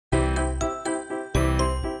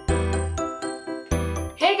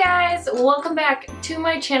guys, welcome back to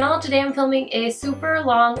my channel. Today I'm filming a super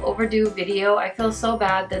long overdue video. I feel so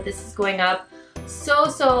bad that this is going up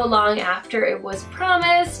so long after it was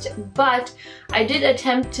promised, but I did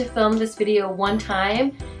attempt to film this video one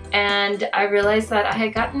time and I realized that I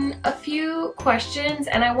had gotten a few questions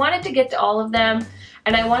and I wanted to get to all of them,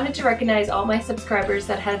 and I wanted to recognize all my subscribers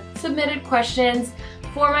that had submitted questions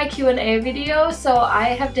for my Q&A video. So I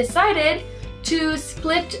have decided to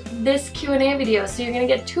split this Q&A video. So you're gonna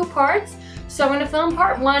get two parts. So I'm gonna film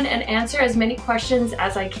part one and answer as many questions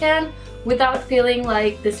as I can without feeling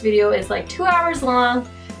like this video is like 2 hours long,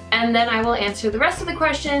 and then I will answer the rest of the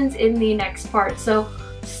questions in the next part. So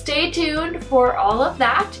stay tuned for all of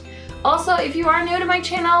that. Also, if you are new to my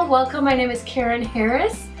channel, welcome. My name is Karen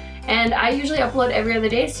Harris and I usually upload every other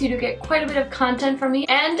day, so you do get quite a bit of content from me,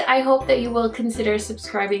 and I hope that you will consider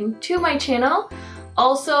subscribing to my channel.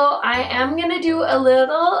 Also, I am gonna do a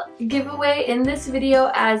little giveaway in this video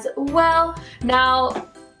as well. Now,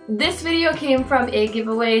 this video came from a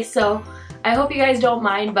giveaway, so I hope you guys don't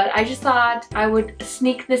mind, but I just thought I would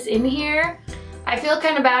sneak this in here. I feel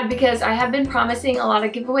kind of bad because I have been promising a lot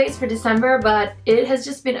of giveaways for December, but it has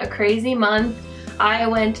just been a crazy month. I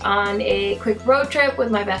went on a quick road trip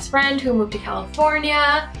with my best friend who moved to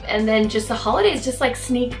California, and then just the holidays just like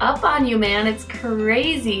sneak up on you, man. It's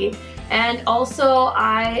crazy. And also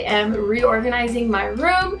I am reorganizing my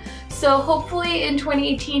room, so hopefully in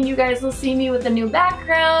 2018 you guys will see me with a new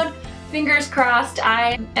background. Fingers crossed.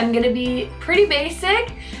 I am gonna be pretty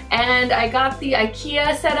basic, and I got the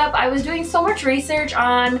IKEA set up. I was doing so much research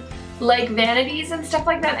on like vanities and stuff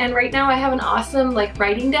like that, and right now I have an awesome like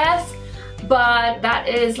writing desk, but that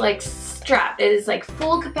is like strapped. It is like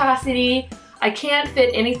full capacity. I can't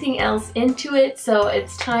fit anything else into it, so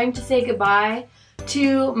it's time to say goodbye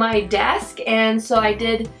to my desk. And so I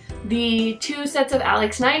did the 2 sets of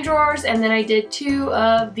Alex 9 drawers, and then I did 2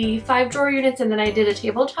 of the 5 drawer units, and then I did a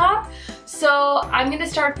tabletop. So I'm gonna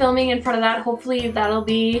start filming in front of that. Hopefully that'll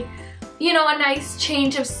be, you know, a nice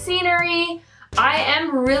change of scenery. I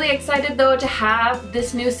am really excited though to have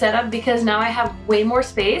this new setup because now I have way more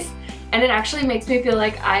space, and it actually makes me feel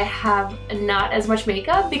like I have not as much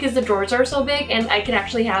makeup because the drawers are so big, and I can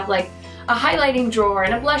actually have like a highlighting drawer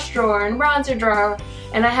and a blush drawer and bronzer drawer,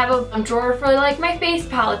 and I have a drawer for like my face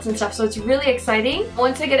palettes and stuff, so it's really exciting.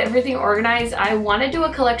 Once I get everything organized, I want to do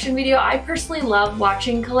a collection video. I personally love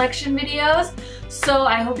watching collection videos, so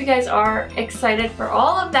I hope you guys are excited for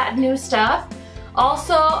all of that new stuff.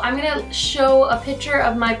 Also, I'm gonna show a picture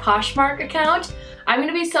of my Poshmark account. I'm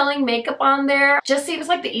gonna be selling makeup on there. Just seems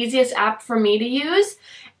like the easiest app for me to use.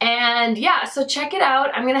 And yeah, so check it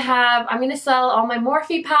out. I'm gonna sell all my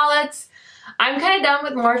Morphe palettes. I'm kind of done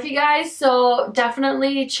with Morphe, guys, so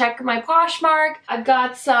definitely check my Poshmark. I've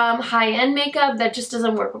got some high-end makeup that just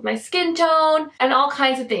doesn't work with my skin tone and all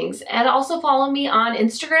kinds of things. And also follow me on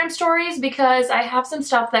Instagram stories because I have some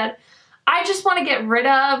stuff that I just want to get rid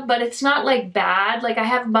of, but it's not like bad. Like I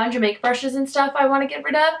have a bunch of makeup brushes and stuff I want to get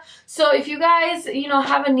rid of. So if you guys, you know,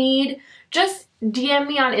 have a need, just DM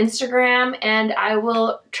me on Instagram and I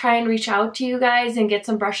will try and reach out to you guys and get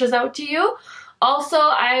some brushes out to you. Also,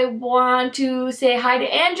 I want to say hi to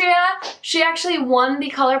Andrea. She actually won the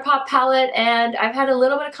ColourPop palette, and I've had a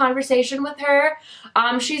little bit of conversation with her.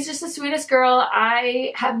 She's just the sweetest girl.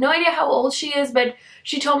 I have no idea how old she is, but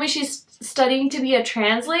she told me she's studying to be a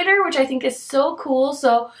translator, which I think is so cool.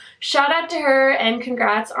 So shout out to her and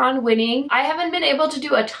congrats on winning. I haven't been able to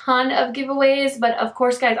do a ton of giveaways, but of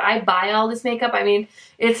course, guys, I buy all this makeup. I mean,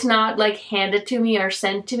 it's not like handed to me or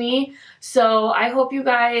sent to me. So I hope you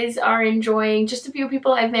guys are enjoying. Just a few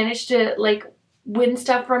people I've managed to like win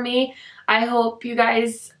stuff from me. I hope you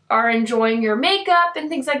guys are enjoying your makeup and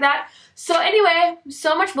things like that. So anyway,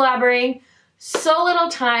 so much blabbering, so little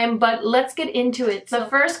time, but let's get into it. The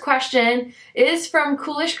first question is from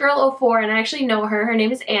CoolishGirl04, and I actually know her. Her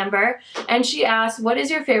name is Amber, and she asked, what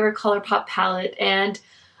is your favorite ColourPop palette? And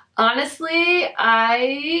honestly,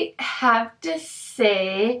 I have to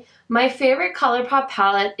say my favorite ColourPop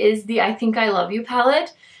palette is the I Think I Love You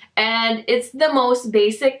palette, and it's the most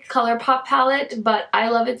basic ColourPop palette, but I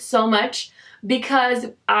love it so much because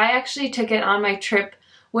I actually took it on my trip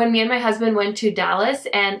when me and my husband went to Dallas,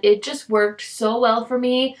 and it just worked so well for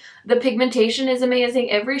me. The pigmentation is amazing.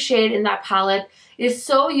 Every shade in that palette is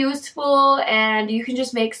so useful, and you can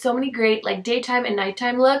just make so many great like daytime and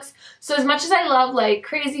nighttime looks. So as much as I love like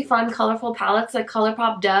crazy fun colorful palettes that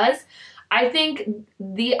ColourPop does, I think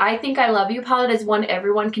the I Think I Love You palette is one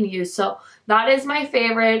everyone can use. So that is my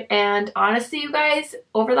favorite, and honestly, you guys,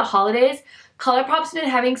 over the holidays, ColourPop's been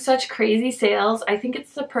having such crazy sales. I think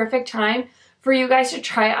it's the perfect time for you guys to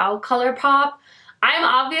try out ColourPop. I'm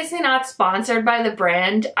obviously not sponsored by the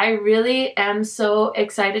brand. I really am so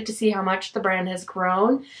excited to see how much the brand has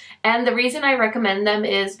grown. And the reason I recommend them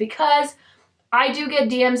is because I do get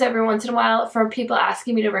DMs every once in a while from people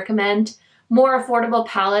asking me to recommend more affordable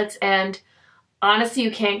palettes, and honestly,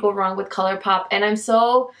 you can't go wrong with ColourPop. And I'm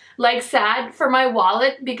so like sad for my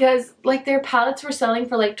wallet because like their palettes were selling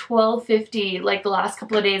for like $12.50 like the last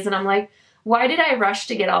couple of days, and I'm like, why did I rush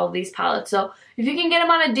to get all of these palettes? So if you can get them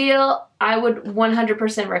on a deal, I would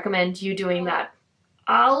 100% recommend you doing that.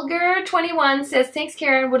 Alger21 says, thanks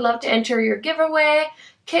Karen, would love to enter your giveaway.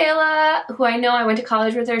 Kayla, who I know, I went to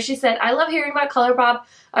college with her, she said, I love hearing about ColourPop.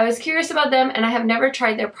 I was curious about them and I have never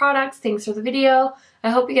tried their products. Thanks for the video. I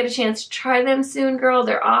hope you get a chance to try them soon, girl.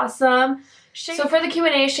 They're awesome. So for the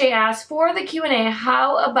Q&A, Shay asked, for the Q&A,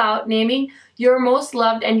 how about naming your most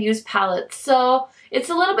loved and used palettes? So it's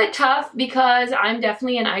a little bit tough because I'm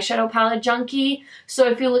definitely an eyeshadow palette junkie. So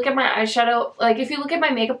if you look at my eyeshadow, like if you look at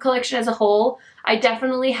my makeup collection as a whole, I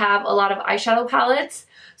definitely have a lot of eyeshadow palettes.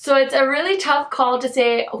 So it's a really tough call to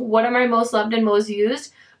say what are my most loved and most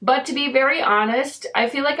used. But to be very honest, I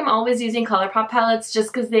feel like I'm always using ColourPop palettes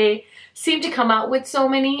just because they seem to come out with so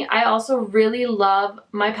many. I also really love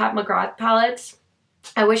my Pat McGrath palettes.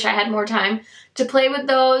 I wish I had more time to play with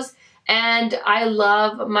those. And I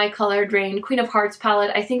love my Colored Rain Queen of Hearts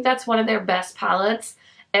palette. I think that's one of their best palettes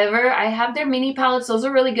ever. I have their mini palettes. Those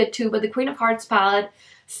are really good too. But the Queen of Hearts palette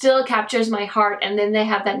still captures my heart. And then they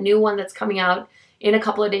have that new one that's coming out in a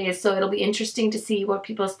couple of days. So it'll be interesting to see what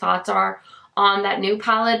people's thoughts are on that new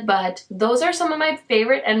palette. But those are some of my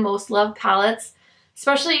favorite and most loved palettes,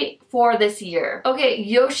 especially for this year. Okay,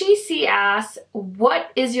 Yoshi C asks,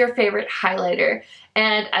 what is your favorite highlighter?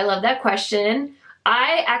 And I love that question.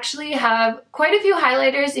 I actually have quite a few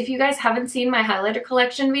highlighters. If you guys haven't seen my highlighter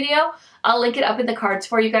collection video, I'll link it up in the cards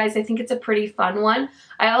for you guys. I think it's a pretty fun one.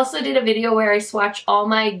 I also did a video where I swatched all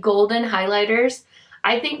my golden highlighters.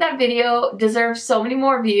 I think that video deserves so many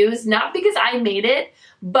more views, not because I made it,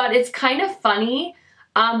 but it's kind of funny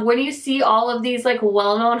when you see all of these like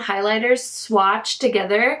well-known highlighters swatched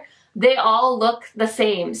together. They all look the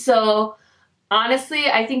same. So honestly,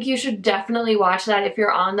 I think you should definitely watch that if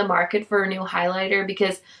you're on the market for a new highlighter,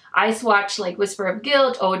 because I swatched like Whisper of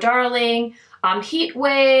Guilt, Oh Darling, Heat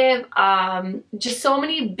Wave, just so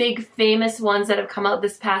many big famous ones that have come out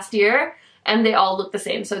this past year, and they all look the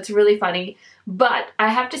same. So it's really funny. But I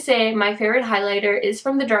have to say my favorite highlighter is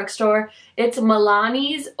from the drugstore. It's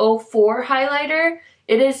Milani's 04 highlighter.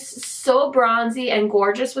 It is so bronzy and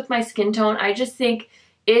gorgeous with my skin tone. I just think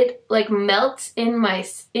it like melts into my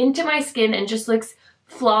skin and just looks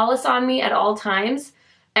flawless on me at all times.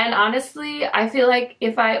 And honestly, I feel like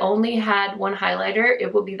if I only had one highlighter,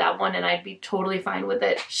 it would be that one and I'd be totally fine with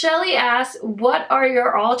it. Shelly asks, what are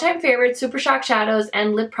your all-time favorite Super Shock shadows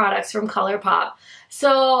and lip products from ColourPop?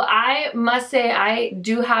 So I must say I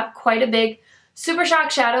do have quite a big Super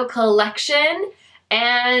Shock shadow collection,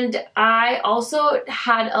 and I also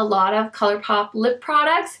had a lot of ColourPop lip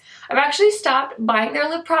products. I've actually stopped buying their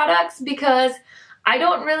lip products because I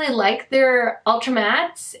don't really like their ultra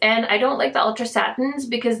mattes and I don't like the ultra satins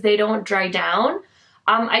because they don't dry down.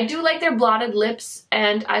 I do like their blotted lips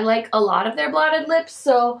and I like a lot of their blotted lips,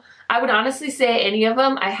 so I would honestly say any of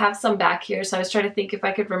them. I have some back here, so I was trying to think if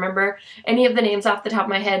I could remember any of the names off the top of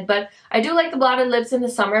my head, but I do like the blotted lips in the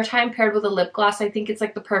summertime paired with a lip gloss. I think it's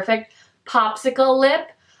like the perfect popsicle lip.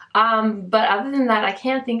 But other than that, I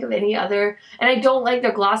can't think of any other, and I don't like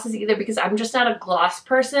their glosses either because I'm just not a gloss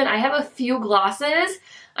person. I have a few glosses.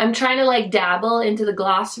 I'm trying to like dabble into the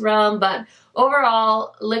gloss realm, but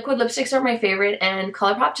overall, liquid lipsticks are my favorite, and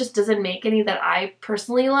ColourPop just doesn't make any that I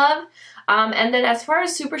personally love. And then as far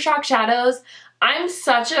as Super Shock shadows, I'm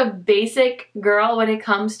such a basic girl when it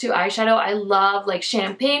comes to eyeshadow. I love like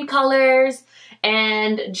champagne colors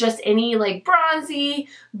and just any like bronzy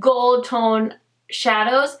gold tone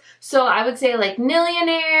shadows. So I would say like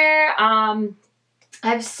Millionaire. I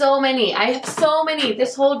have so many.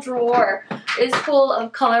 This whole drawer is full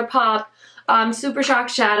of ColourPop Super Shock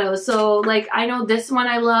shadows. So like I know this one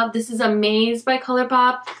I love. This is Amaze by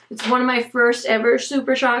ColourPop. It's one of my first ever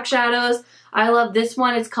Super Shock shadows. I love this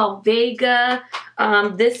one. It's called Vega.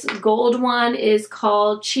 This gold one is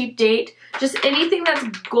called Cheap Date. Just anything that's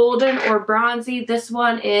golden or bronzy. This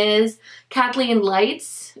one is Kathleen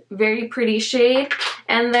Lights. Very pretty shade.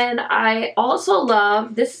 And then I also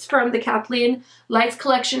love, this is from the Kathleen Lights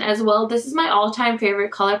collection as well. This is my all-time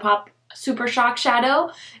favorite ColourPop Super Shock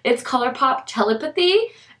shadow. It's ColourPop Telepathy.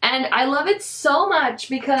 And I love it so much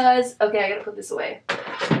because, okay, I gotta put this away.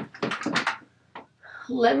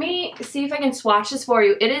 Let me see if I can swatch this for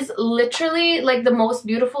you. It is literally like the most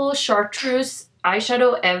beautiful chartreuse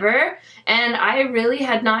eyeshadow ever, and I really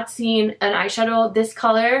had not seen an eyeshadow this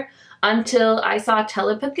color until I saw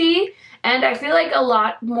Telepathy, and I feel like a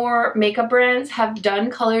lot more makeup brands have done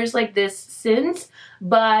colors like this since,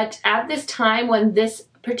 but at this time when this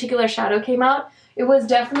particular shadow came out, it was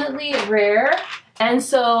definitely rare, and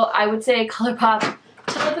so I would say ColourPop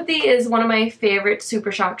Telepathy is one of my favorite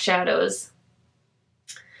Super Shock shadows.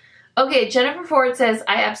 Okay, Jennifer Ford says,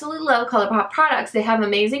 I absolutely love ColourPop products. They have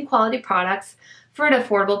amazing quality products for an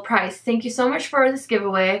affordable price. Thank you so much for this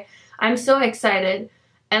giveaway. I'm so excited.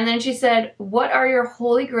 And then she said, what are your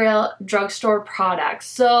holy grail drugstore products?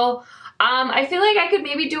 So I feel like I could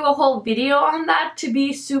maybe do a whole video on that, to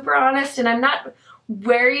be super honest, and I'm not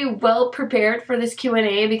very well prepared for this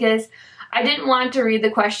Q&A because I didn't want to read the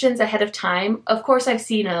questions ahead of time. Of course I've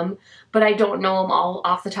seen them, but I don't know them all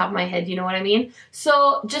off the top of my head, you know what I mean?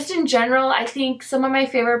 So just in general, I think some of my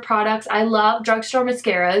favorite products, I love drugstore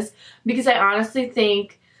mascaras because I honestly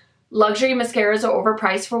think luxury mascaras are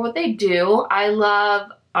overpriced for what they do. I love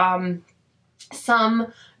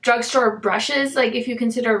some drugstore brushes, like if you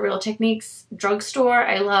consider Real Techniques drugstore,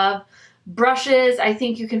 I love brushes. I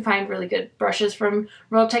think you can find really good brushes from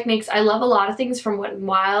Real Techniques. I love a lot of things from Wet n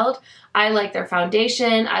Wild. I like their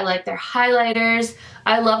foundation. I like their highlighters.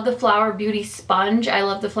 I love the Flower Beauty sponge. I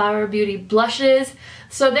love the Flower Beauty blushes.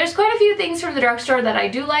 So there's quite a few things from the drugstore that I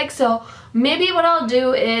do like. So maybe what I'll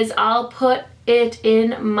do is I'll put it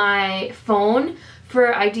in my phone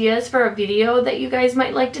for ideas for a video that you guys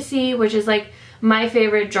might like to see, which is like my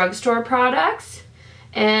favorite drugstore products.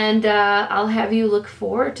 And I'll have you look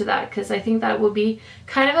forward to that because I think that would be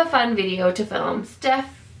kind of a fun video to film.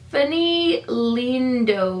 Stephanie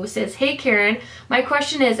Lindo says, hey Karen, my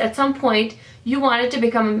question is, at some point you wanted to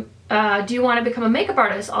become, do you want to become a makeup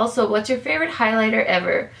artist? Also, what's your favorite highlighter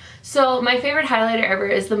ever? So my favorite highlighter ever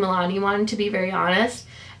is the Milani one, to be very honest.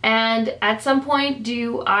 And at some point,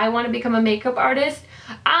 do I want to become a makeup artist?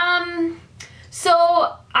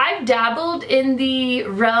 So I've dabbled in the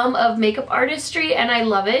realm of makeup artistry and I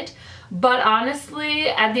love it, but honestly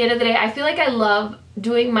at the end of the day I feel like I love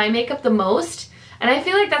doing my makeup the most, and I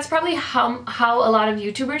feel like that's probably how a lot of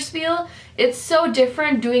YouTubers feel. It's so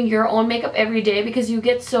different doing your own makeup every day because you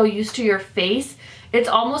get so used to your face. It's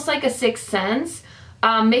almost like a sixth sense.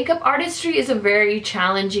 Makeup artistry is a very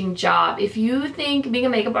challenging job. If you think being a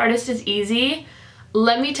makeup artist is easy,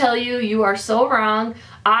 let me tell you, you are so wrong.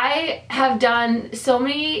 I have done so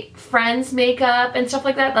many friends makeup and stuff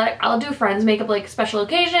like that. Like I'll do friends makeup like special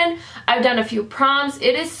occasion. I've done a few proms.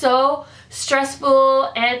 It is so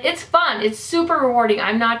stressful and it's fun. It's super rewarding.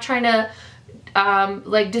 I'm not trying to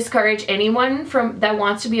like discourage anyone from that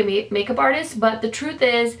wants to be a makeup artist, but the truth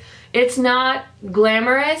is it's not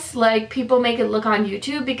glamorous like people make it look on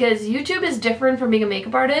YouTube, because YouTube is different from being a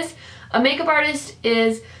makeup artist. A makeup artist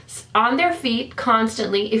is on their feet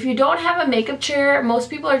constantly. If you don't have a makeup chair, most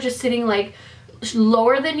people are just sitting like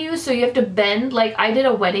lower than you, so you have to bend. Like I did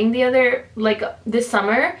a wedding this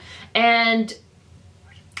summer, and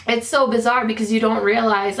it's so bizarre because you don't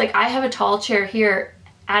realize, like I have a tall chair here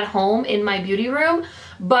at home in my beauty room,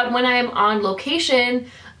 but when I'm on location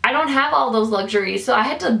I don't have all those luxuries, so I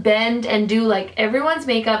had to bend and do like everyone's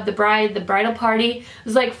makeup, the bride, the bridal party.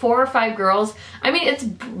 There's like 4 or 5 girls. I mean, it's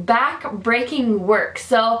back-breaking work,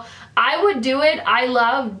 so I would do it. I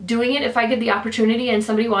love doing it. If I get the opportunity and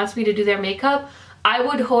somebody wants me to do their makeup, I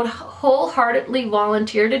would wholeheartedly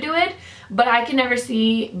volunteer to do it, but I can never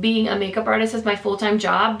see being a makeup artist as my full-time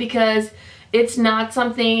job because it's not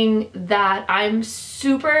something that I'm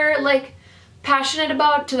super like passionate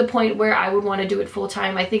about to the point where I would want to do it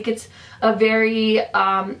full-time. I think it's a very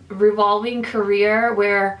revolving career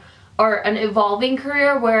or an evolving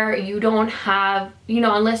career where you don't have, you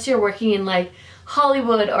know, unless you're working in like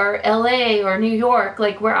Hollywood or LA or New York,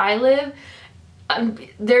 like where I live,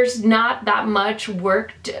 there's not that much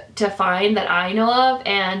work to find that I know of,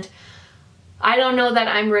 and I don't know that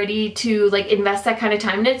I'm ready to like invest that kind of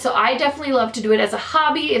time in it. So I definitely love to do it as a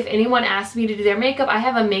hobby. If anyone asks me to do their makeup, I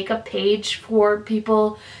have a makeup page for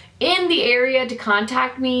people in the area to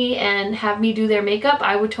contact me and have me do their makeup.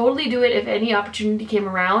 I would totally do it if any opportunity came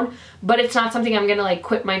around, but it's not something I'm gonna like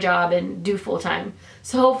quit my job and do full time.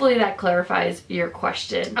 So hopefully that clarifies your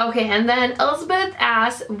question. Okay, and then Elizabeth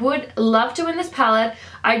asks, would love to win this palette.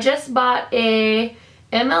 I just bought a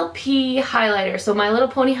MLP highlighter, so My Little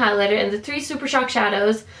Pony highlighter, and the 3 Super Shock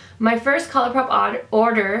shadows. My first ColourPop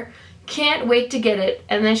order. Can't wait to get it.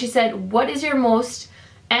 And then she said, what is your most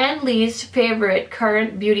and least favorite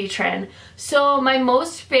current beauty trend? So my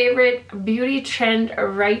most favorite beauty trend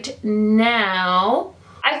right now,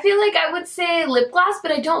 I feel like I would say lip gloss,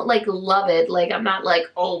 but I don't like love it. Like I'm not like,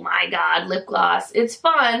 oh my god, lip gloss. It's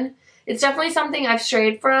fun. it's definitely something I've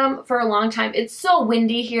strayed from for a long time. It's so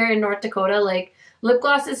windy here in North Dakota. Like, lip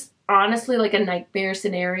gloss is honestly like a nightmare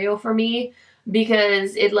scenario for me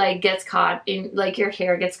because it like gets caught in, like your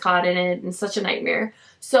hair gets caught in it, and such a nightmare.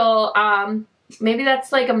 So maybe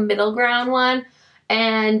that's like a middle ground one.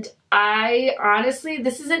 And I honestly,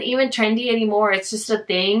 this isn't even trendy anymore. It's just a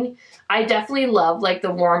thing. I definitely love like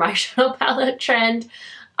the warm eyeshadow palette trend.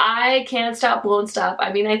 I can't stop, won't stop.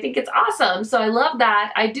 I mean, I think it's awesome. So I love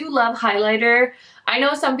that. I do love highlighter. I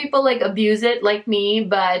know some people like abuse it like me,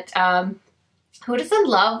 but who doesn't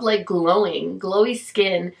love like glowy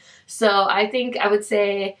skin? So I think I would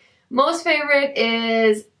say most favorite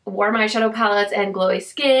is warm eyeshadow palettes and glowy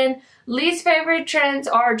skin. Least favorite trends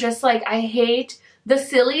are just like, I hate the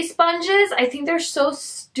silly sponges. I think they're so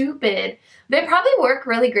stupid. They probably work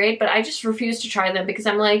really great, but I just refuse to try them because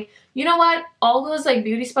I'm like, you know what? All those like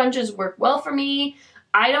beauty sponges work well for me.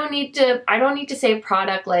 I don't need to save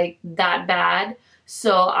product like that bad.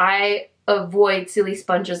 So I avoid silly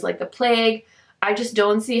sponges like the plague. I just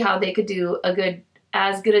don't see how they could do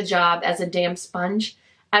as good a job as a damp sponge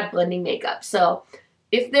at blending makeup. So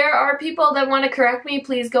if there are people that want to correct me,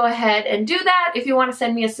 please go ahead and do that. If you want to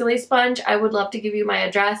send me a silly sponge, I would love to give you my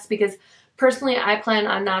address because personally, I plan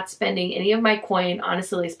on not spending any of my coin on a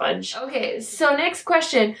silly sponge. Okay, so next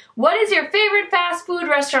question. What is your favorite fast food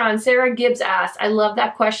restaurant? Sarah Gibbs asked. I love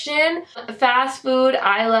that question. Fast food,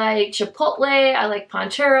 I like Chipotle. I like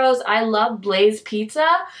Pancheros. I love Blaze Pizza.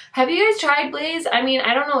 Have you guys tried Blaze? I mean,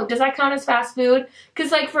 I don't know. Does that count as fast food?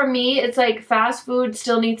 Because like for me, it's like fast food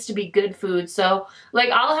still needs to be good food. So like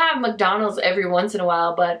I'll have McDonald's every once in a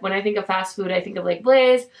while, but when I think of fast food, I think of like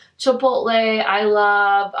Blaze, Chipotle. I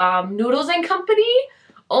love Noodles and Company.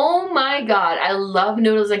 Oh my god, I love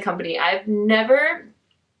Noodles and Company. I've never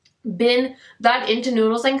been that into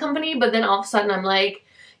Noodles and Company, but then all of a sudden I'm like,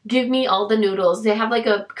 give me all the noodles. They have like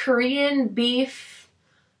a Korean beef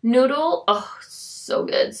noodle. Oh, so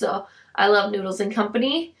good. So I love Noodles and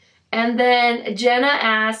Company. And then Jenna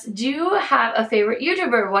asks, do you have a favorite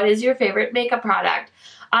YouTuber? What is your favorite makeup product?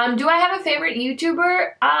 Do I have a favorite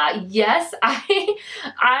YouTuber? Yes,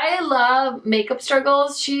 I love Makeup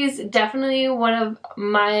Struggles. She's definitely one of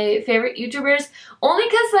my favorite YouTubers, only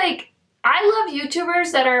because like I love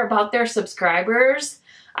YouTubers that are about their subscribers.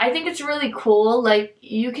 I think it's really cool. Like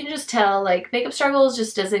you can just tell like Makeup Struggles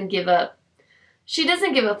just doesn't give up. She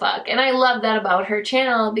doesn't give a fuck, and I love that about her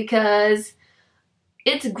channel because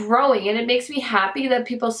it's growing and it makes me happy that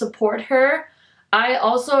people support her. I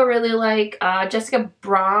also really like Jessica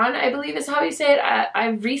Braun, I believe is how you say it. I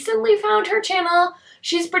recently found her channel.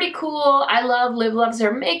 She's pretty cool. I love Liv Loves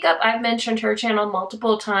Her Makeup. I've mentioned her channel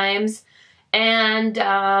multiple times. And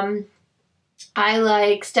I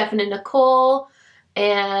like Stephanie Nicole.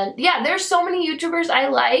 And yeah, there's so many YouTubers I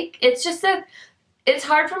like. It's just that it's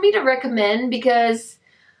hard for me to recommend because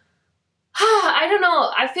I don't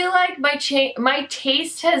know. I feel like my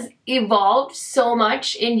taste has evolved so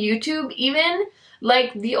much in YouTube. Even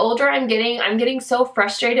like the older I'm getting so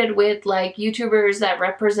frustrated with like YouTubers that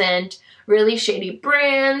represent really shady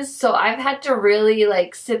brands. So I've had to really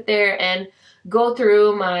like sit there and go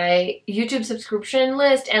through my YouTube subscription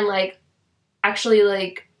list and like actually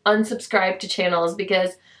like unsubscribe to channels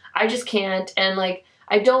because I just can't. And like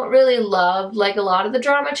I don't really love like a lot of the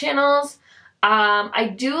drama channels.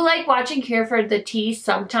 I do like watching Here for the Tea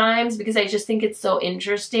sometimes because I just think it's so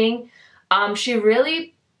interesting. She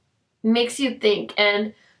really makes you think,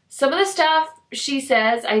 and some of the stuff she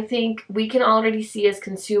says I think we can already see as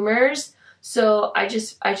consumers. So I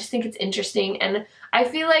just think it's interesting, and I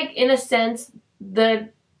feel like in a sense the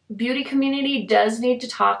beauty community does need to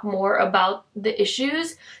talk more about the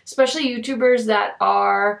issues, especially YouTubers that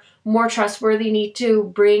are more trustworthy need to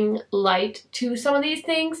bring light to some of these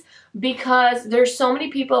things because there's so many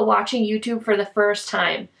people watching YouTube for the first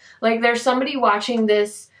time. Like there's somebody watching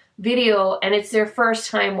this video and it's their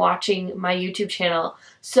first time watching my YouTube channel.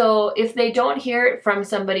 So if they don't hear it from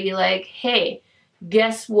somebody like, hey,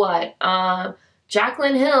 guess what?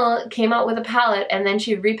 Jaclyn Hill came out with a palette and then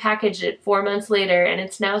she repackaged it 4 months later and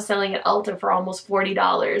it's now selling at Ulta for almost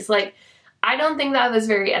 $40. Like, I don't think that was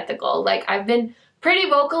very ethical. Like, I've been pretty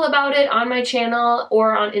vocal about it on my channel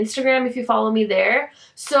or on Instagram if you follow me there.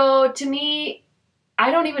 So to me,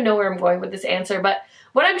 I don't even know where I'm going with this answer, but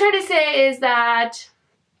what I'm trying to say is that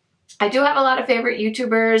I do have a lot of favorite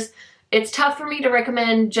YouTubers. It's tough for me to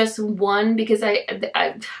recommend just one because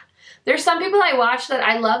there's some people I watch that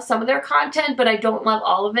I love some of their content, but I don't love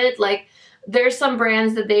all of it. Like, there's some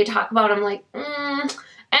brands that they talk about, I'm like, and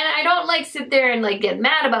I don't like sit there and like get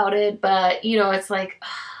mad about it, but you know, it's like,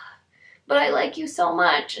 but I like you so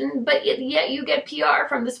much, but yet you get PR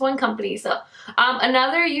from this one company. So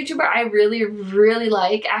another YouTuber I really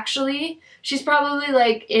like, actually, she's probably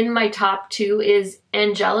like in my top 2, is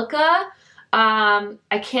Angelica.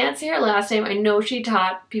 I can't say her last name. I know she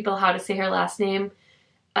taught people how to say her last name.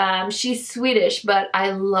 She's Swedish, but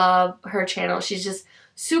I love her channel. She's just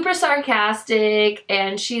super sarcastic,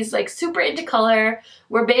 and she's like super into color.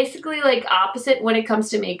 We're basically like opposite when it comes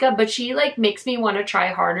to makeup, but she like makes me want to try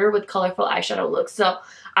harder with colorful eyeshadow looks. So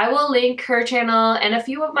I will link her channel and a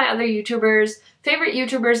few of my other YouTubers, favorite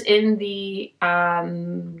YouTubers, in the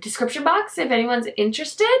description box if anyone's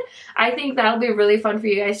interested. I think that'll be really fun for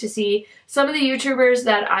you guys to see some of the YouTubers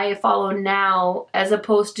that I follow now, as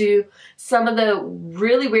opposed to some of the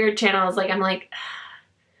really weird channels. Like, I'm like,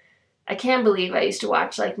 I can't believe I used to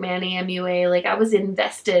watch like Manny MUA. Like, I was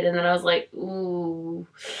invested, and then I was like, ooh.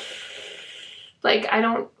 Like,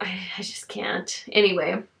 I just can't.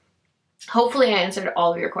 Anyway, hopefully I answered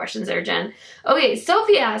all of your questions there, Jen. Okay,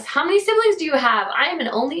 Sophie asks, how many siblings do you have? I am an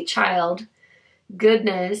only child.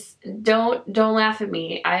 Goodness, don't laugh at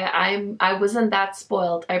me. I wasn't that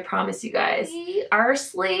spoiled, I promise you guys.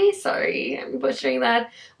 Arsley, sorry, I'm butchering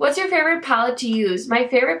that. What's your favorite palette to use? My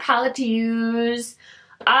favorite palette to use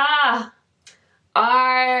I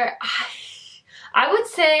would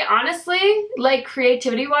say, honestly, like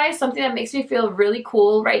creativity wise, something that makes me feel really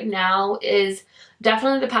cool right now is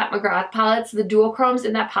definitely the Pat McGrath palettes. The duochromes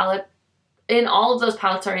in that palette, in all of those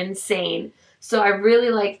palettes, are insane. So I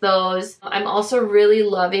really like those. I'm also really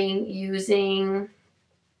loving using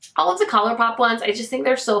all of the ColourPop ones. I just think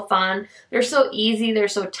they're so fun. They're so easy. They're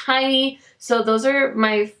so tiny. So those are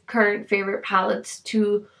my current favorite palettes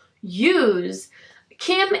to use.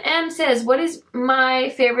 Kim M says, what is my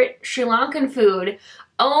favorite Sri Lankan food?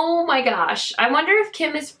 Oh my gosh. I wonder if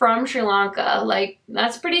Kim is from Sri Lanka. Like,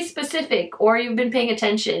 that's pretty specific, or you've been paying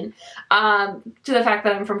attention to the fact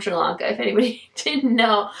that I'm from Sri Lanka, if anybody didn't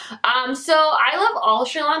know. So I love all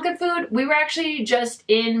Sri Lankan food. We were actually just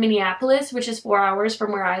in Minneapolis, which is 4 hours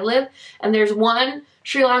from where I live, and there's one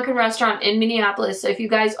Sri Lankan restaurant in Minneapolis. So if you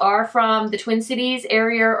guys are from the Twin Cities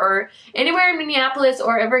area or anywhere in Minneapolis,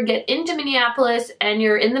 or ever get into Minneapolis and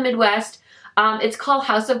you're in the Midwest, it's called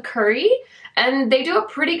House of Curry. And they do a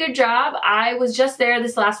pretty good job. I was just there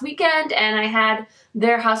this last weekend, and I had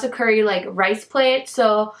their House of Curry like rice plate.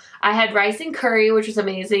 So I had rice and curry, which was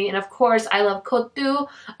amazing. And of course, I love kottu.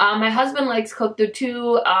 My husband likes kottu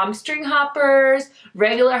too. String hoppers,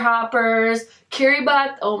 regular hoppers,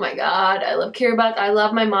 kiribat. Oh my god, I love kiribat. I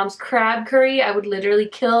love my mom's crab curry. I would literally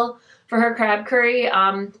kill for her crab curry.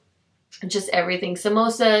 Just everything.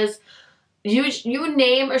 Samosas. You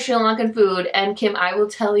name a Sri Lankan food, and Kim, I will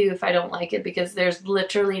tell you if I don't like it, because there's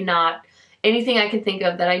literally not anything I can think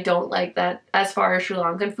of that I don't like that as far as Sri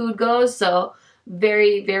Lankan food goes. So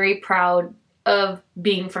very, very proud of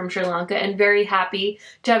being from Sri Lanka, and very happy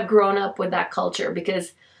to have grown up with that culture,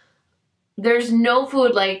 because there's no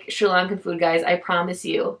food like Sri Lankan food, guys, I promise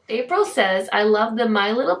you. April says, I love the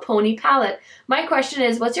My Little Pony palette. My question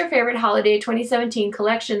is, what's your favorite holiday 2017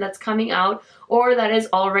 collection that's coming out or that is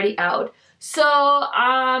already out? So,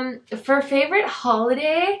 for favorite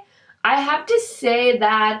holiday, I have to say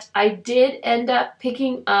that I did end up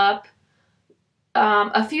picking up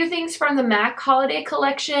a few things from the MAC holiday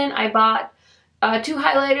collection. I bought 2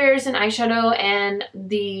 highlighters, an eyeshadow, and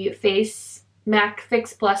the Face MAC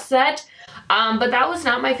Fix Plus set. But that was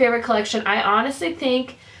not my favorite collection. I honestly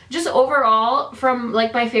think, just overall, from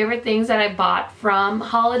like my favorite things that I bought from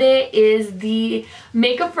holiday is the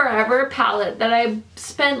Makeup Forever palette that I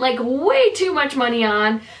spent like way too much money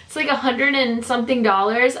on. It's like $100 and something.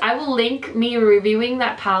 I will link me reviewing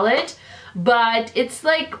that palette, but it's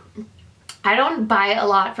like, I don't buy a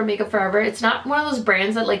lot from Makeup Forever. It's not one of those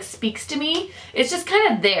brands that like speaks to me. It's just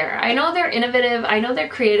kind of there. I know they're innovative. I know they're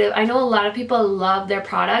creative. I know a lot of people love their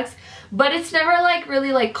products, but it's never like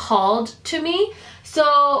really like called to me.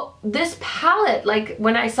 So this palette, like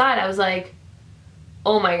when I saw it, I was like,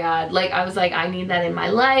 oh my god. Like, I was like, I need that in my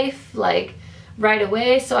life, like right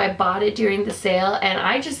away. So I bought it during the sale, and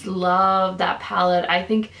I just love that palette. I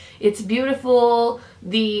think it's beautiful.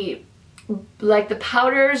 The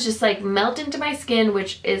powders just like melt into my skin,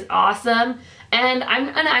 which is awesome. And I'm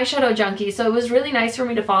an eyeshadow junkie, so it was really nice for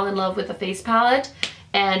me to fall in love with a face palette.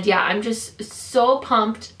 And yeah, I'm just so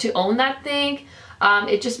pumped to own that thing.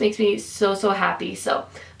 It just makes me so, so happy. So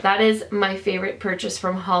that is my favorite purchase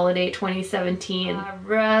from holiday 2017.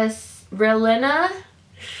 Relena,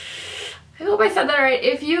 I hope I said that right.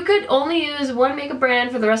 If you could only use one makeup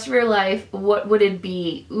brand for the rest of your life, what would it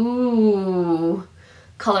be? Ooh,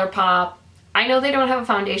 ColourPop. I know they don't have a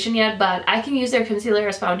foundation yet, but I can use their concealer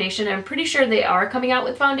as foundation. I'm pretty sure they are coming out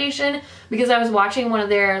with foundation because I was watching one of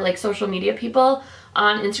their like social media people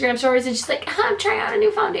on Instagram stories and she's like, I'm trying out a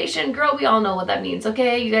new foundation. Girl, we all know what that means,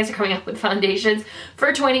 okay? You guys are coming out with foundations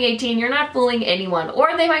for 2018. You're not fooling anyone.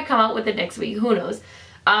 Or they might come out with it next week. Who knows?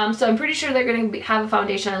 So I'm pretty sure they're going to have a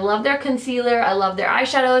foundation. I love their concealer. I love their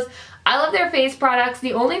eyeshadows. I love their face products.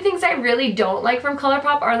 The only things I really don't like from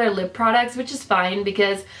ColourPop are their lip products, which is fine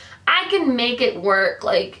because I can make it work,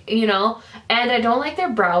 like, you know. And I don't like their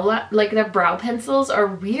brow pencils are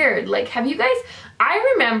weird. Like, have you guys,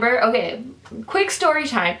 I remember, okay, quick story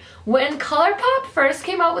time. When ColourPop first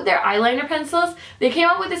came out with their eyeliner pencils, they came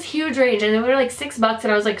out with this huge range and they were like $6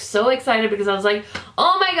 and I was like so excited because I was like,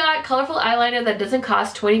 oh my god, colorful eyeliner that doesn't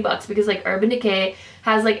cost 20 bucks, because like Urban Decay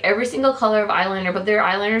has like every single color of eyeliner, but their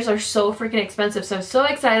eyeliners are so freaking expensive. So I'm so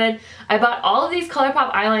excited. I bought all of these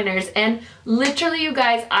ColourPop eyeliners and literally, you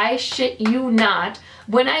guys, I shit you not,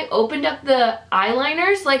 when I opened up the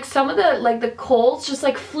eyeliners, like some of the like the coals just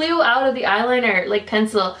like flew out of the eyeliner like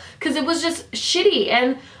pencil because it was just shitty.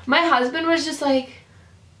 And my husband was just like,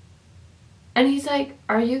 and he's like,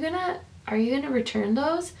 are you gonna return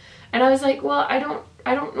those? And I was like, well, I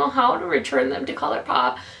don't know how to return them to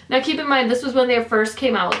ColourPop. Now keep in mind, this was when they first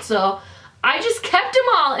came out, so I just kept them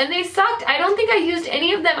all and they sucked. I don't think I used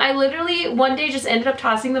any of them. I literally one day just ended up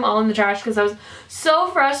tossing them all in the trash because I was so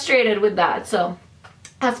frustrated with that. So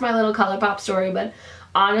that's my little ColourPop story. But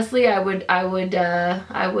honestly, I would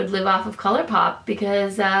live off of ColourPop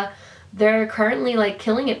because they're currently like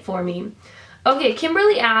killing it for me. Okay,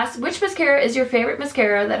 Kimberly asks, which mascara is your favorite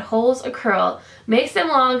mascara that holds a curl, makes them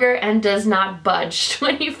longer, and does not budge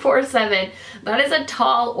 24/7? That is a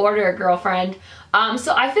tall order, girlfriend.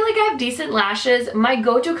 So I feel like I have decent lashes. My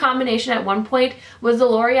go-to combination at one point was the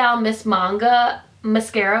L'Oreal Miss Manga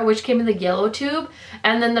mascara, which came in the yellow tube,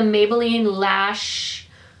 and then the Maybelline Lash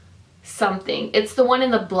something. It's the one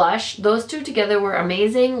in the blush. Those two together were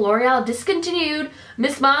amazing. L'Oreal discontinued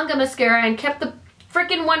Miss Manga mascara and kept the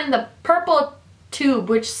freaking one in the purple tube,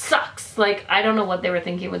 which sucks. Like, I don't know what they were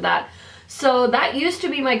thinking with that. So that used to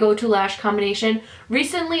be my go-to lash combination.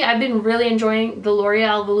 Recently, I've been really enjoying the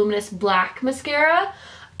L'Oreal Voluminous Black Mascara,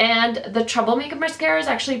 and the Troublemaker Mascara is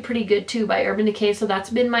actually pretty good too by Urban Decay, so that's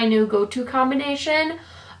been my new go-to combination.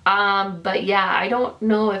 But yeah, I don't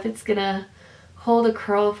know if it's gonna hold a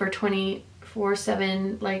curl for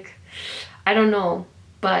 24/7, like, I don't know.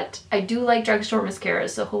 But I do like drugstore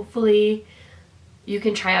mascaras, so hopefully you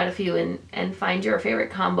can try out a few and find your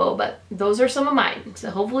favorite combo, but those are some of mine,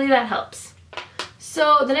 so hopefully that helps.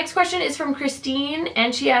 So the next question is from Christine,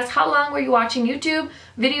 and she asks, how long were you watching YouTube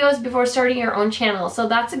videos before starting your own channel? So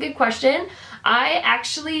that's a good question. I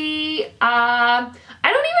actually, I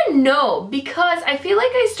don't even know, because I feel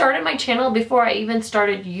like I started my channel before I even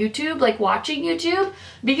started YouTube, like watching YouTube,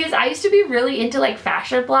 because I used to be really into like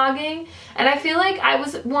fashion blogging, and I feel like I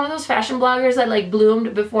was one of those fashion bloggers that like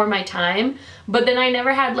bloomed before my time, but then I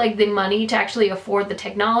never had like the money to actually afford the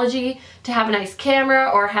technology to have a nice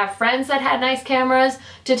camera or have friends that had nice cameras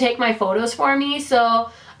to take my photos for me.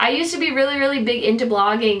 So I used to be really, really big into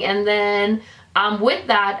blogging, and then with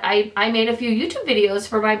that, I made a few YouTube videos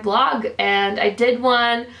for my blog, and I did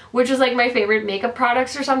one which was like my favorite makeup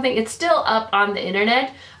products or something. It's still up on the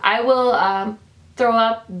internet. I will throw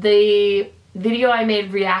up the video I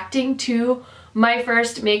made reacting to my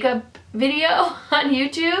first makeup video on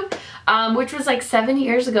YouTube, which was like 7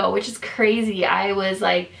 years ago, which is crazy. I was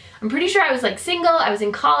like, I'm pretty sure I was like single, I was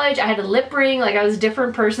in college, I had a lip ring, like I was a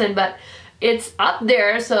different person, but it's up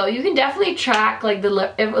there, so you can definitely track like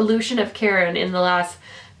the evolution of Karen in the last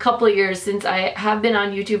couple of years, since I have been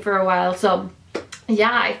on YouTube for a while. So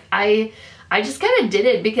yeah, I just kind of did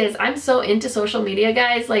it because I'm so into social media,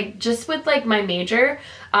 guys. Like, just with like my major,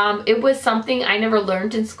 it was something I never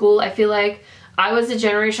learned in school. I feel like I was a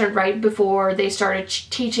generation right before they started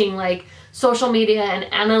teaching like social media and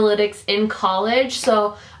analytics in college,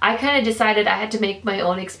 so I kind of decided I had to make my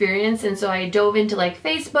own experience, and so I dove into like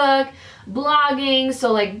Facebook, blogging,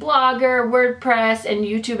 so like Blogger, WordPress, and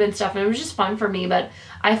YouTube and stuff, and it was just fun for me, but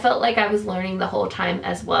I felt like I was learning the whole time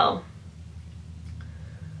as well.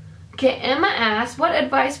 Okay, Emma asks, what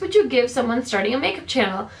advice would you give someone starting a makeup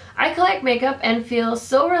channel? I collect makeup and feel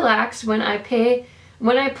so relaxed when I play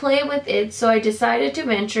with it, so I decided to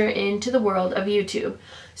venture into the world of YouTube.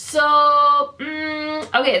 So,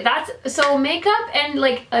 okay, so makeup and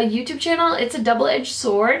like a YouTube channel, it's a double-edged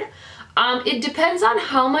sword. It depends on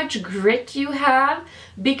how much grit you have,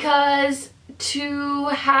 because to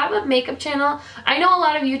have a makeup channel, I know a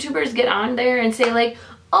lot of YouTubers get on there and say like,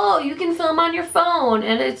 oh, you can film on your phone,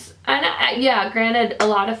 and yeah, granted, a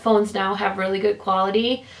lot of phones now have really good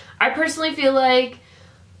quality. I personally feel like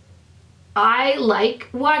I like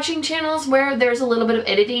watching channels where there's a little bit of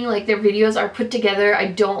editing, like their videos are put together. I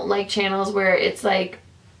don't like channels where it's like,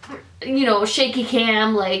 you know, shaky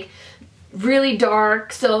cam, like really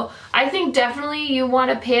dark. So I think definitely you want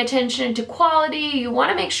to pay attention to quality. You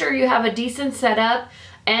want to make sure you have a decent setup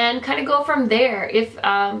and kind of go from there. If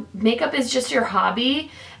makeup is just your hobby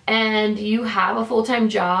and you have a full-time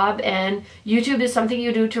job and YouTube is something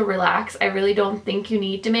you do to relax, I really don't think you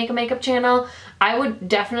need to make a makeup channel. I would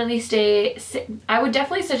definitely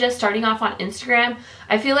suggest starting off on Instagram.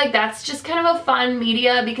 I feel like that's just kind of a fun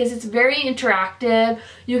media because it's very interactive.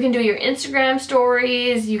 You can do your Instagram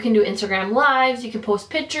stories, you can do Instagram lives, you can post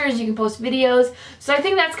pictures, you can post videos. So I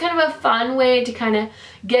think that's kind of a fun way to kind of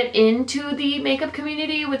get into the makeup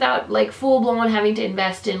community without like full-blown having to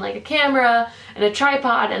invest in like a camera and a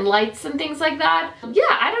tripod and lights and things like that. Yeah,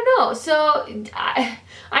 I don't know. So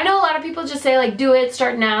I know a lot of people just say like do it,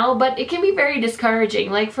 start now, but it can be very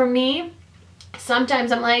discouraging. Like for me,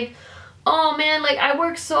 sometimes I'm like, oh man, like I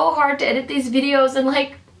work so hard to edit these videos and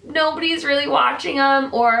like nobody's really watching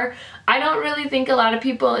them, or I don't really think a lot of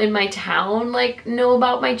people in my town like know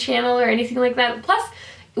about my channel or anything like that. Plus,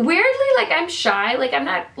 weirdly, like I'm shy. Like I'm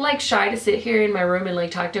not like shy to sit here in my room and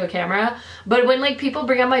like talk to a camera, but when like people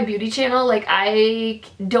bring up my beauty channel, like I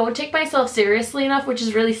don't take myself seriously enough, which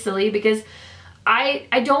is really silly because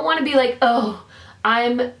I don't want to be like, oh,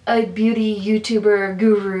 I'm a beauty YouTuber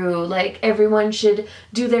guru, like everyone should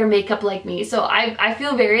do their makeup like me. So I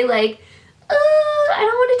feel very like, I don't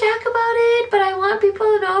want to talk about it, but I want people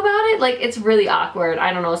to know about it. Like it's really awkward.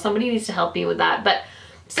 I don't know, somebody needs to help me with that. But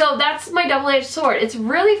so that's my double-edged sword. It's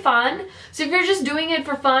really fun. So if you're just doing it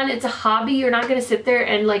for fun, it's a hobby, you're not gonna sit there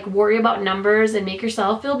and like worry about numbers and make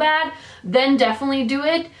yourself feel bad, then definitely do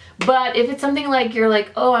it. But if it's something like you're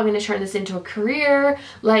like, oh, I'm gonna turn this into a career,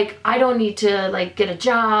 like I don't need to like get a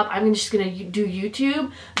job, I'm just gonna do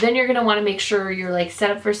YouTube, then you're gonna wanna make sure you're like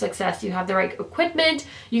set up for success, you have the right equipment,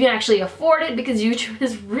 you can actually afford it because YouTube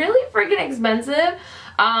is really freaking expensive.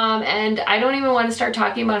 And I don't even wanna start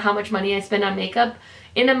talking about how much money I spend on makeup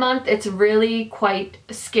in a month. It's really quite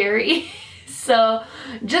scary. So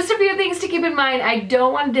just a few things to keep in mind. I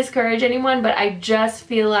don't want to discourage anyone, but I just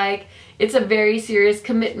feel like it's a very serious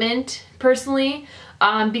commitment personally,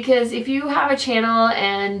 because if you have a channel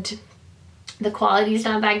and the quality is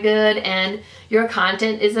not that good and your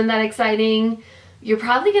content isn't that exciting, you're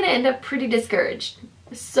probably going to end up pretty discouraged.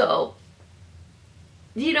 So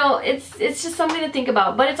you know, it's just something to think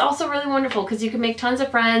about, but it's also really wonderful because you can make tons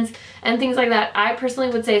of friends and things like that. I personally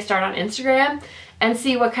would say start on Instagram and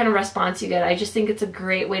see what kind of response you get. I just think it's a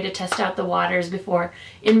great way to test out the waters before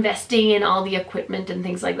investing in all the equipment and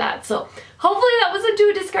things like that. So hopefully that wasn't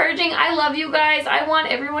too discouraging. I love you guys. I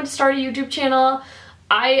want everyone to start a YouTube channel.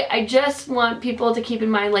 I just want people to keep in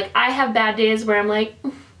mind, like I have bad days where I'm like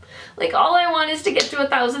all I want is to get to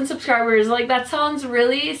 1,000 subscribers. Like that sounds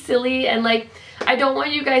really silly, and like I don't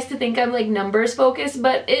want you guys to think I'm like numbers focused,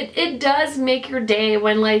 but it does make your day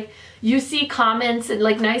when like you see comments and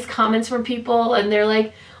like nice comments from people and they're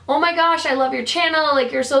like, oh my gosh, I love your channel,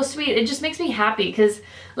 like you're so sweet. It just makes me happy because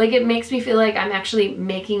like it makes me feel like I'm actually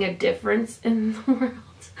making a difference in the world.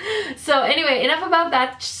 So anyway, enough about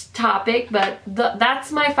that topic, but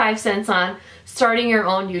that's my 5 cents on starting your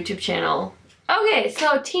own YouTube channel. Okay,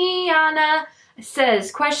 so Tiana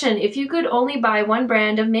says, question, if you could only buy one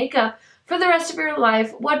brand of makeup for the rest of your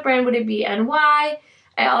life, what brand would it be and why?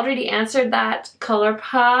 I already answered that,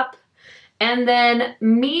 ColourPop. And then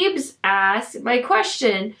Meebs asked, my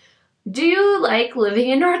question, do you like living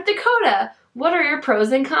in North Dakota? What are your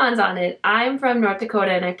pros and cons on it? I'm from North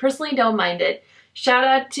Dakota and I personally don't mind it. Shout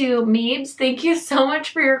out to Meebs. Thank you so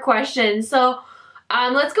much for your question. So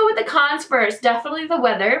let's go with the cons first. Definitely the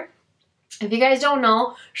weather. If you guys don't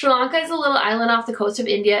know, Sri Lanka is a little island off the coast of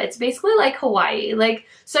India. It's basically like Hawaii.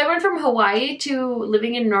 So I went from Hawaii to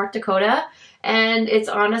living in North Dakota, and it's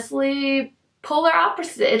honestly polar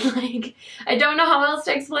opposite. Like, I don't know how else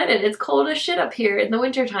to explain it. It's cold as shit up here in the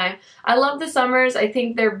wintertime. I love the summers. I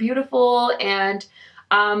think they're beautiful, and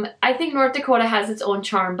I think North Dakota has its own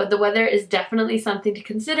charm, but the weather is definitely something to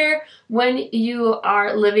consider when you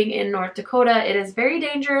are living in North Dakota. It is very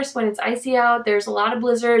dangerous when it's icy out. There's a lot of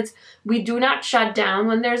blizzards. We do not shut down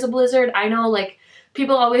when there's a blizzard. I know, like,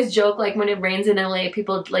 people always joke, like, when it rains in LA,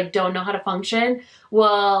 people, like, don't know how to function.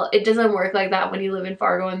 Well, it doesn't work like that when you live in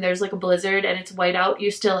Fargo and there's, like, a blizzard and it's white out.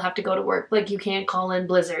 You still have to go to work. Like, you can't call in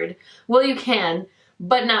blizzard. Well, you can,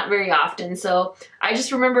 but not very often. So I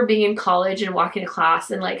just remember being in college and walking to class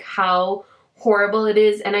and like how horrible it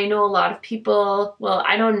is. And I know a lot of people, well,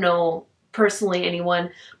 I don't know personally anyone,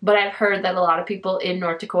 but I've heard that a lot of people in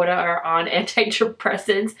North Dakota are on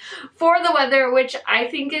antidepressants for the weather, which I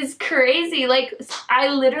think is crazy. Like, I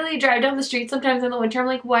literally drive down the street sometimes in the winter. I'm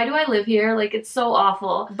like, why do I live here? Like, it's so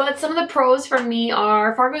awful. But some of the pros for me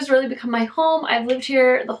are Fargo's really become my home. I've lived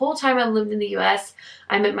here the whole time I've lived in the US.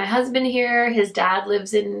 I met my husband here. His dad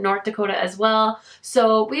lives in North Dakota as well.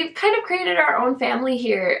 So we've kind of created our own family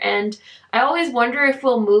here, and I always wonder if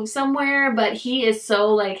we'll move somewhere, but he is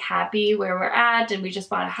so like happy where we're at, and we just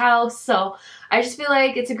bought a house. So I just feel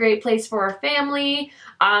like it's a great place for our family.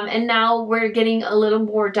 And now we're getting a little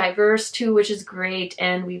more diverse too, which is great.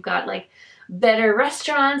 And we've got like better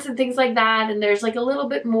restaurants and things like that, and there's like a little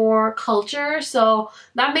bit more culture, so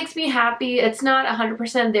that makes me happy. It's not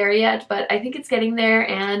 100% there yet, but I think it's getting there.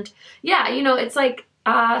 And yeah, you know, it's like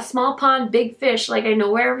small pond, big fish. Like, I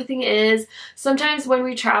know where everything is. Sometimes when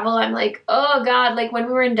we travel, I'm like, oh god, like when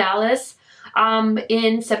we were in Dallas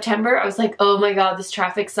in September, I was like, oh my god, this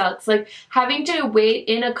traffic sucks. Like, having to wait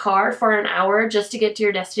in a car for an hour just to get to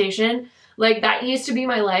your destination, like that used to be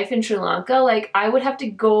my life in Sri Lanka. Like, I would have to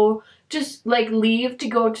go, just like leave to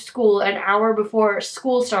go to school an hour before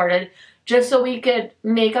school started just so we could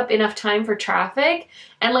make up enough time for traffic.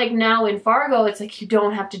 And like now in Fargo, it's like you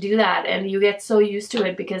don't have to do that, and you get so used to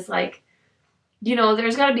it because, like, you know,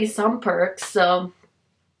 there's got to be some perks. So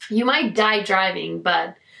you might die driving,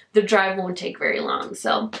 but the drive won't take very long.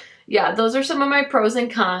 So yeah, those are some of my pros and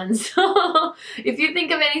cons. So if you think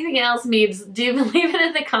of anything else, Meebs, do leave it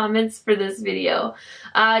in the comments for this video.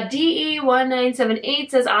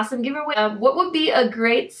 DE1978 says, awesome giveaway. What would be a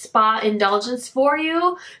great spa indulgence for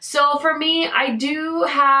you? So for me, I do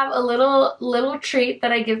have a little treat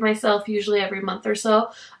that I give myself usually every month or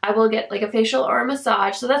so. I will get like a facial or a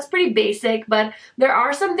massage. So that's pretty basic, but there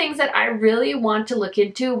are some things that I really want to look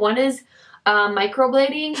into. One is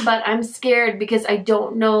microblading, but I'm scared because I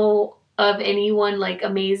don't know of anyone like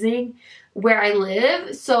amazing where I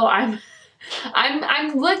live. So I'm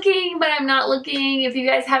looking, but I'm not looking. If you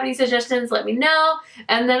guys have any suggestions, let me know.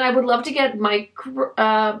 And then I would love to get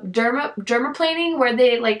dermaplaning, where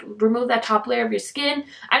they like remove that top layer of your skin.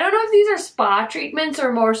 I don't know if these are spa treatments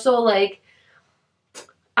or more so like,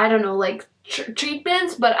 I don't know, like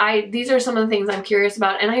treatments, but these are some of the things I'm curious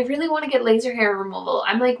about. And I really want to get laser hair removal.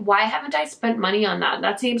 I'm like, why haven't I spent money on that?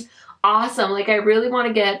 That seems awesome. Like, I really want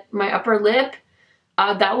to get my upper lip.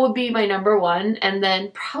 That would be my number one. And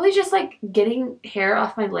then probably just like getting hair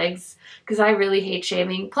off my legs, because I really hate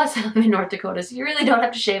shaving. Plus I live in North Dakota, so you really don't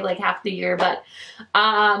have to shave like half the year. But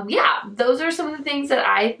yeah, those are some of the things that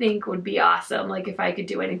I think would be awesome, like if I could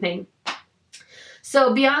do anything.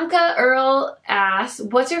 So Bianca Earl asks,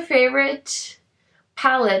 what's your favorite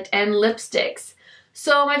palette and lipsticks?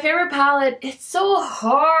 So my favorite palette, it's so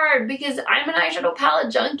hard because I'm an eyeshadow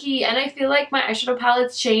palette junkie, and I feel like my eyeshadow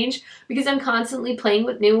palettes change because I'm constantly playing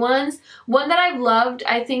with new ones. One that I've loved,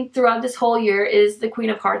 I think, throughout this whole year is the Queen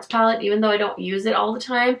of Hearts palette, even though I don't use it all the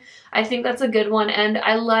time. I think that's a good one, and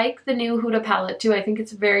I like the new Huda palette too. I think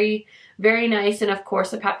it's very, very nice, and of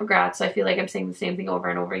course the Pat McGrath, so I feel like I'm saying the same thing over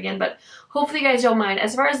and over again, but hopefully you guys don't mind.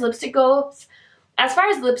 As far as lipsticks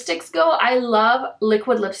go, I love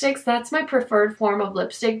liquid lipsticks. That's my preferred form of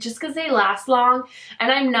lipstick just because they last long,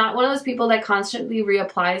 and I'm not one of those people that constantly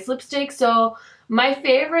reapplies lipstick. So my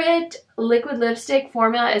favorite liquid lipstick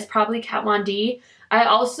formula is probably Kat Von D. I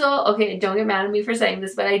also, okay, don't get mad at me for saying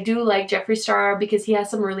this, but I do like Jeffree Star because he has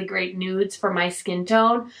some really great nudes for my skin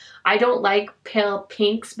tone. I don't like pale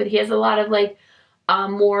pinks, but he has a lot of like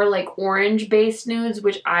more like orange based nudes,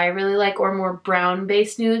 which I really like, or more brown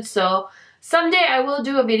based nudes. So someday I will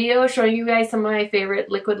do a video showing you guys some of my favorite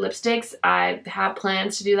liquid lipsticks. I have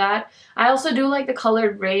plans to do that. I also do like the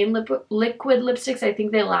Colored Rain liquid lipsticks. I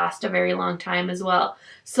think they last a very long time as well.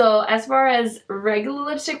 So as far as regular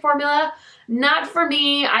lipstick formula, not for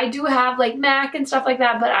me. I do have like MAC and stuff like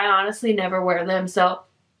that, but I honestly never wear them. So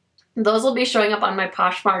those will be showing up on my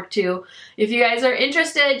Poshmark too. If you guys are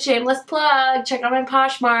interested, shameless plug, check out my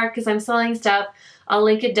Poshmark because I'm selling stuff. I'll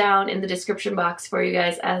link it down in the description box for you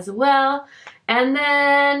guys as well. And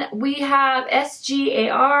then we have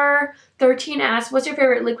SGAR13 asks, what's your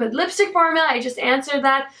favorite liquid lipstick formula? I just answered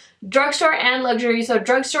that. Drugstore and luxury. So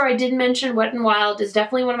drugstore, I did mention Wet n Wild is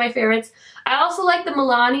definitely one of my favorites. I also like the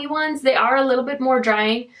Milani ones. They are a little bit more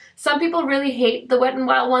drying. Some people really hate the Wet n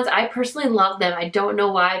Wild ones. I personally love them. I don't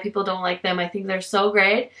know why people don't like them. I think they're so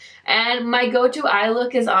great. And my go-to eye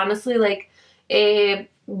look is honestly like a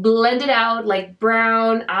blended out like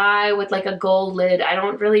brown eye with like a gold lid. I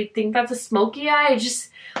don't really think that's a smoky eye.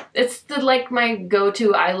 It's the like my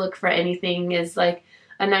go-to eye look for anything is like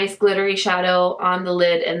a nice glittery shadow on the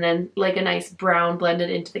lid and then like a nice brown blended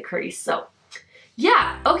into the crease. So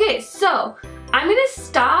yeah, okay, so I'm gonna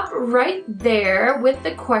stop right there with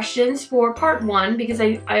the questions for part 1 because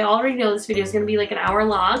I already know this video is gonna be like an hour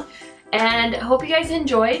long, and hope you guys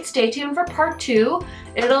enjoyed. Stay tuned for part 2.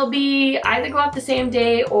 It'll be either go out the same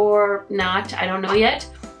day or not, I don't know yet.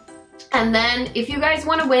 And then if you guys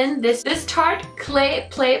want to win this Tarte Clay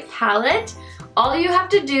Play palette, all you have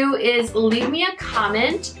to do is leave me a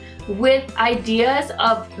comment with ideas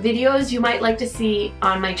of videos you might like to see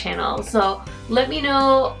on my channel. So let me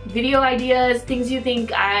know video ideas, things you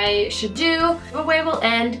think I should do. The giveaway will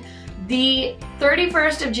end the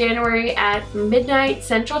 31st of January at midnight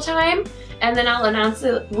Central Time, and then I'll announce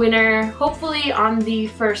the winner hopefully on the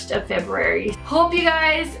 1st of February. Hope you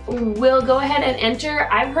guys will go ahead and enter.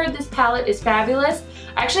 I've heard this palette is fabulous.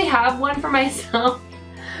 I actually have one for myself,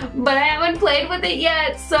 but I haven't played with it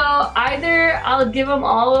yet, so either I'll give them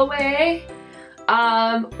all away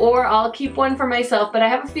or I'll keep one for myself, but I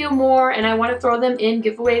have a few more and I want to throw them in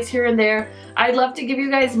giveaways here and there. I'd love to give you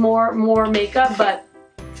guys more makeup, but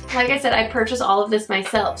like I said, I purchased all of this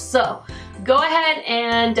myself. So go ahead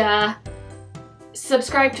and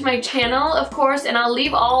subscribe to my channel, of course, and I'll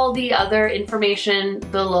leave all the other information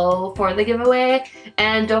below for the giveaway.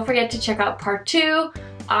 And don't forget to check out part 2.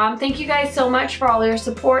 Thank you guys so much for all your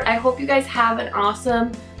support. I hope you guys have an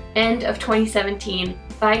awesome end of 2017.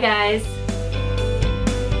 Bye guys.